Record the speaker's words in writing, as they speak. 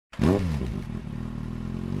Evening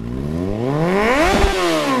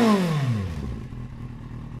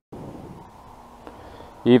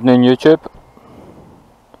YouTube,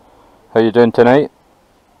 how you doing tonight?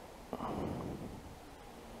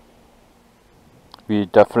 Wee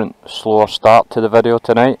different, slower start to the video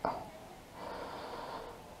tonight.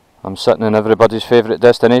 I'm sitting in everybody's favourite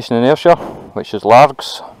destination in Ayrshire, which is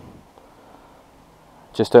Largs.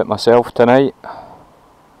 Just out myself tonight.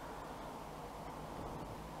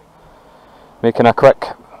 Making a quick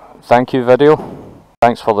thank you video.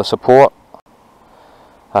 Thanks for the support.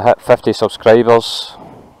 I hit 50 subscribers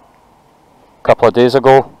a couple of days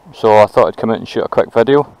ago, so I thought I'd come out and shoot a quick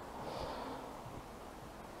video.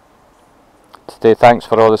 Today, thanks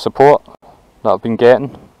for all the support that I've been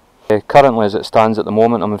getting. Currently, as it stands at the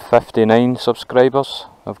moment, I'm at 59 subscribers.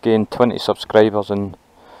 I've gained 20 subscribers in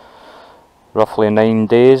roughly 9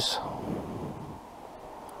 days.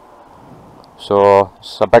 So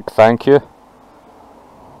it's a big thank you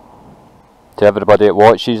to everybody that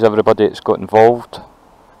watches, everybody that's got involved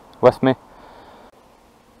with me.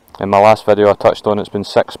 In my last video I touched on it's been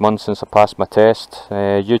 6 months since I passed my test.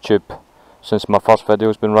 YouTube, since my first video,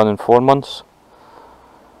 has been running 4 months.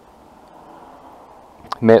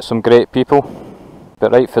 Met some great people,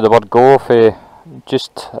 but right for the word go,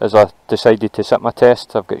 just as I decided to sit my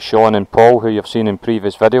test, I've got Sean and Paul, who you've seen in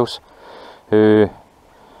previous videos, who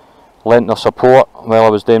lent their support while I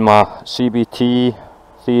was doing my CBT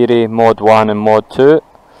theory mod 1 and mod 2.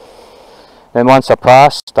 Then once I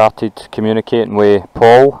passed, started communicating with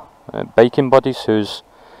Paul at Biking Buddies, who's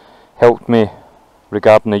helped me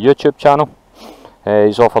regarding the YouTube channel.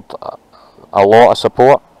 He's offered a lot of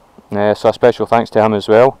support, so a special thanks to him as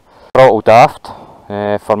well. Throttle Daft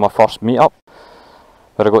for my first meetup,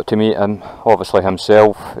 where I got to meet him, obviously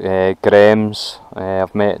himself, Grems,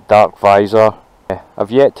 I've met Dark Visor.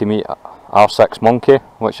 I've yet to meet R6 Monkey,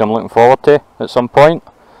 which I'm looking forward to at some point.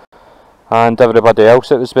 And everybody else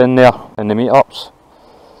that has been there in the meetups.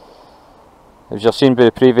 As you've seen by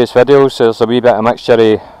the previous videos, there's a wee bit of mixture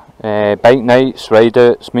of bike nights, ride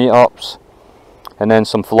outs, meetups, and then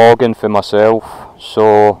some vlogging for myself.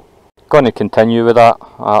 So, going to continue with that.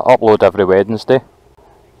 I upload every Wednesday,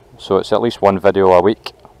 so it's at least one video a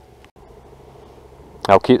week.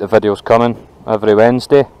 I'll keep the videos coming every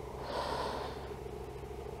Wednesday.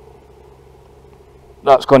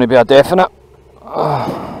 That's going to be a definite.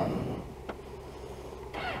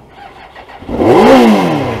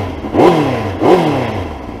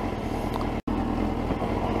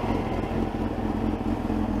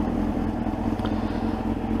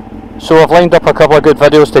 So I've lined up a couple of good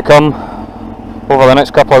videos to come over the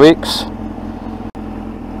next couple of weeks.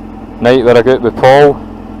 Night where I go out with Paul,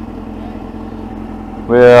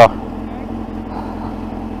 where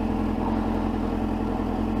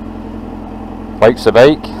likes the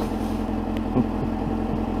bike.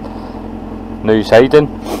 Now he's hiding.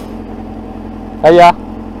 Hiya!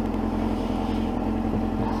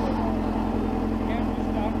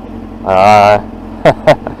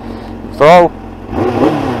 So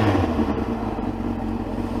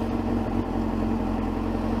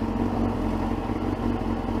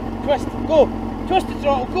twist, go! Twist the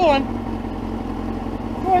throttle, go on!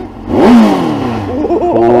 Go on!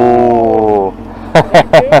 Oh!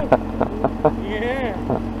 Yeah!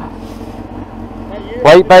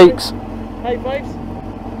 White bikes! High fives!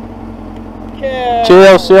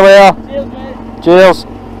 Cheers, see you later! Cheers, mate! Cheers!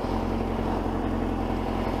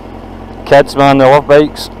 Kids, man, they love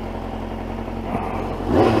bikes.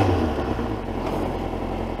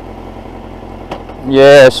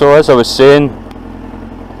 Yeah, so as I was saying,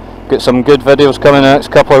 got some good videos coming in the next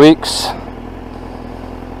couple of weeks.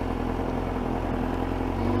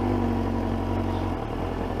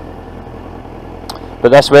 But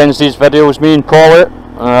this Wednesday's video is me and Paul out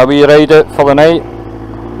on a wee ride out for the night.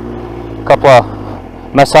 A couple of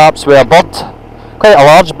mishaps with a bird, quite a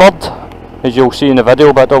large bird, as you'll see in the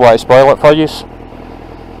video, but I don't want to spoil it for you.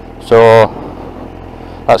 So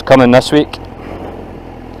that's coming this week.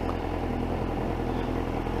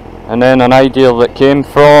 And then an idea that came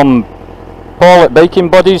from Paul at Biking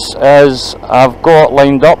Buddies is I've got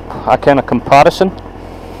lined up a kind of comparison,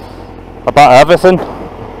 a bit of everything.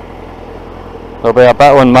 There'll be a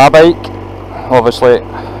bit on my bike, obviously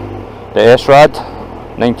the Gsxr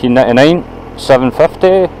 1999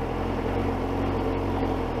 750.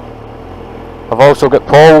 I've also got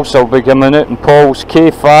Paul's, I'll be coming out in Paul's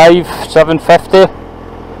K5 750.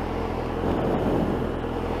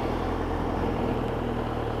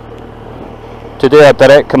 To do a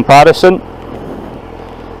direct comparison.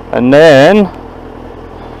 And then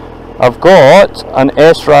I've got an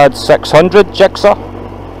Gsxr 600 Gsxr.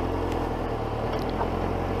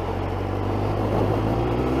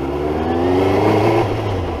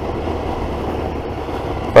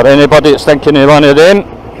 anybody that's thinking of one of them,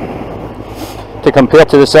 to compare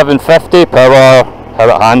to the 750, power, how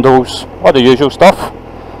it handles, all the usual stuff.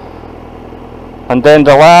 And then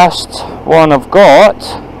the last one I've got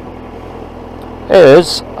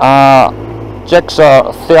is a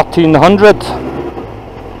Gsxr 1300,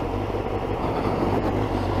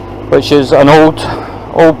 which is an old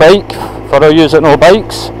bike for our using old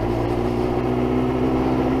bikes.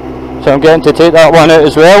 So I'm getting to take that one out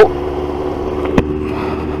as well.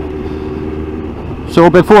 So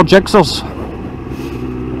before Gsxrs,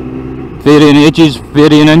 varying ages,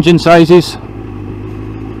 varying engine sizes.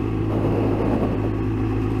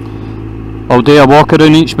 I'll do a walk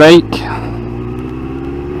around each bike.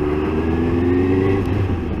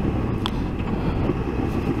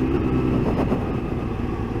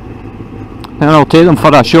 Then I'll take them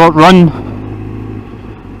for a short run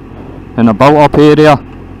in a built up area,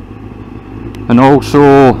 and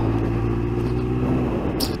also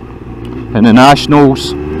in the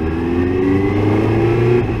Nationals,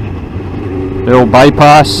 the old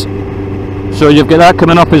bypass. So you've got that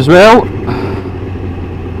coming up as well.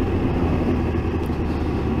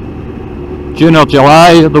 June or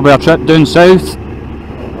July there'll be a trip down south.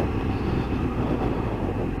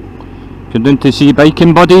 Going down to see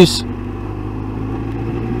biking buddies.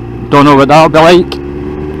 Don't know what that'll be like.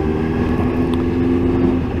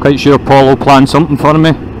 Quite sure Paul will plan something for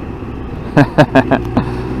me.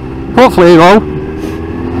 Hopefully he will.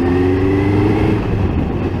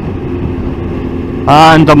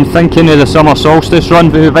 And I'm thinking of the summer solstice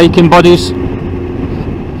run with biking buddies.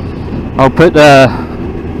 I'll put the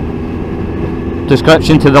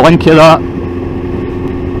description to the link of that,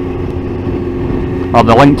 or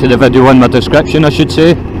the link to the video in my description I should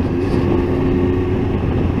say.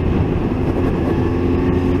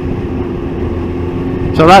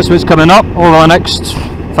 So that's what's coming up over the next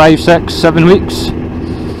 5, 6, 7 weeks.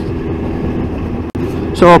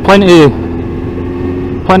 So plenty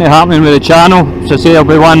happening with the channel. So say there'll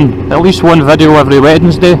be at least one video every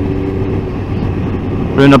Wednesday,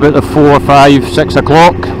 around about the 4, 5, 6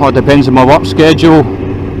 o'clock, or it depends on my work schedule.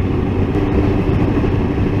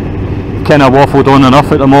 Kind of waffled on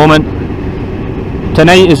enough at the moment.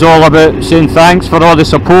 Tonight is all about saying thanks for all the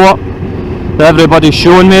support that everybody's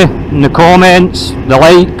shown me in the comments, the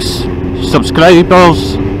likes,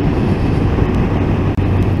 subscribers,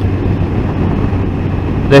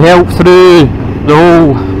 the help through the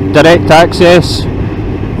whole direct access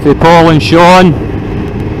for Paul and Sean,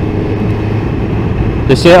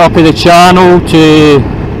 the setup of the channel to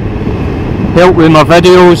help with my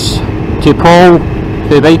videos, to Paul,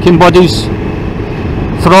 the biking buddies,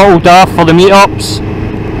 throttled off for the meetups.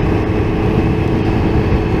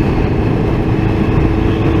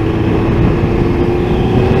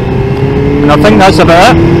 And I think that's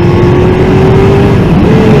about it.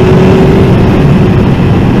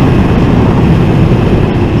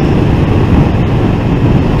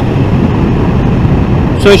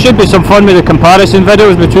 So it should be some fun with the comparison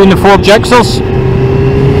videos between the 4 Gsxrs.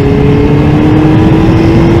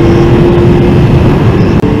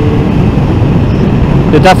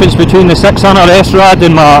 The difference between the 600 S-Rad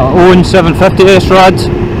and my own 750 S-Rad.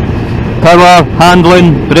 Power,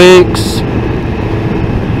 handling, brakes.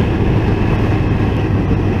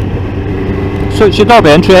 So it should all be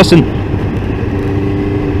interesting.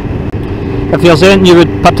 If there's anything you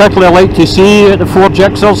would particularly like to see at the 4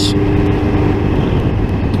 Gsxrs,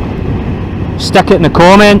 stick it in the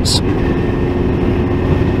comments.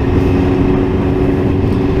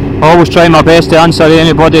 I always try my best to answer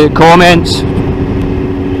anybody that comments.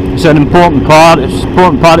 It's an important part, of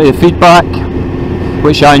the feedback,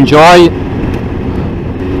 which I enjoy.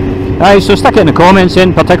 Aye, so stick it in the comments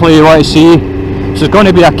then, particularly you want to see. So there's going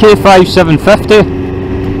to be a K5 750,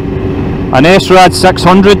 an S-Rad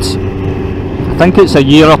 600, I think it's a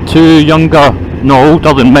year or two younger, no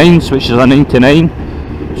older than mine, which is a 99.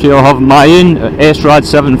 So you'll have my own S-Rad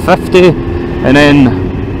 750, and then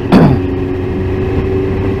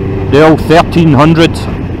the old 1300,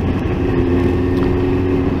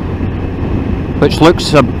 which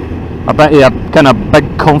looks a bit of a kind of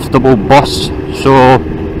big comfortable bus. So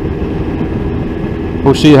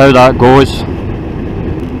we'll see how that goes.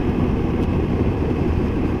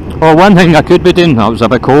 Oh, one thing I could be doing, that was a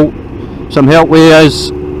bit cool, some help with is,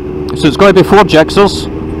 so it's going to be 4 Gsxrs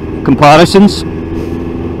comparisons.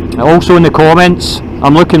 Also in the comments,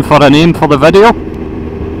 I'm looking for a name for the video.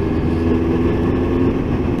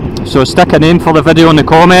 So stick a name for the video in the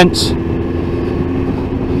comments.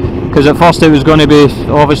 Because at first it was going to be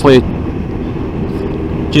obviously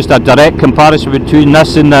just a direct comparison between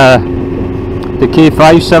this and the the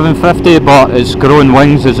K5 750, but it's growing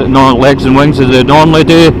wings as it legs and wings as they normally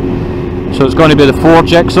do. So it's going to be the 4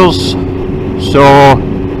 Gsxrs. So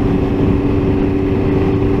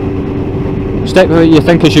stick with what you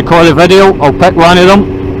think I should call the video. I'll pick one of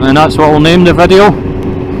them and that's what I'll name the video.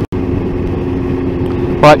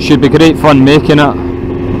 But it should be great fun making it.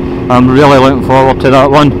 I'm really looking forward to that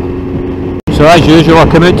one. So as usual, I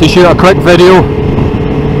come out to shoot a quick video,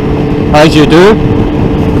 as you do,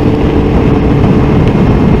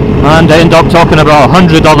 and end up talking about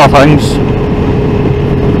 100 other things.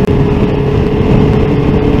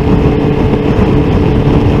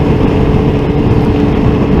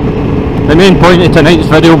 The main point of tonight's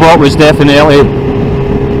video blog was definitely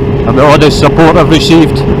about all the support I've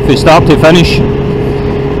received from start to finish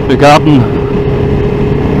regarding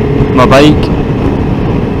my bike,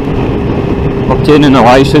 obtaining a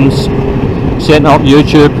licence, setting up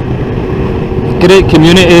YouTube. Great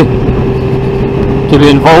community to be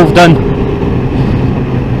involved in.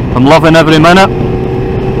 I'm loving every minute.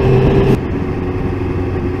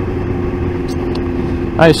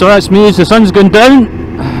 Right, so that's me as the sun's going down.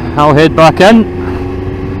 I'll head back in.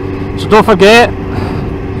 So don't forget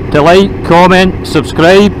to like, comment,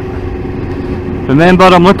 subscribe. Remember,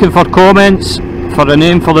 I'm looking for comments for a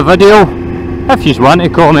name for the video. If you want to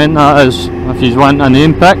comment, that is. If you want a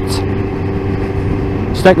name picked,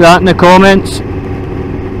 stick that in the comments.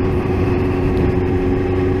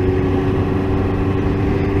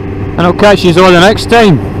 And I'll catch you all the next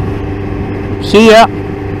time. See ya.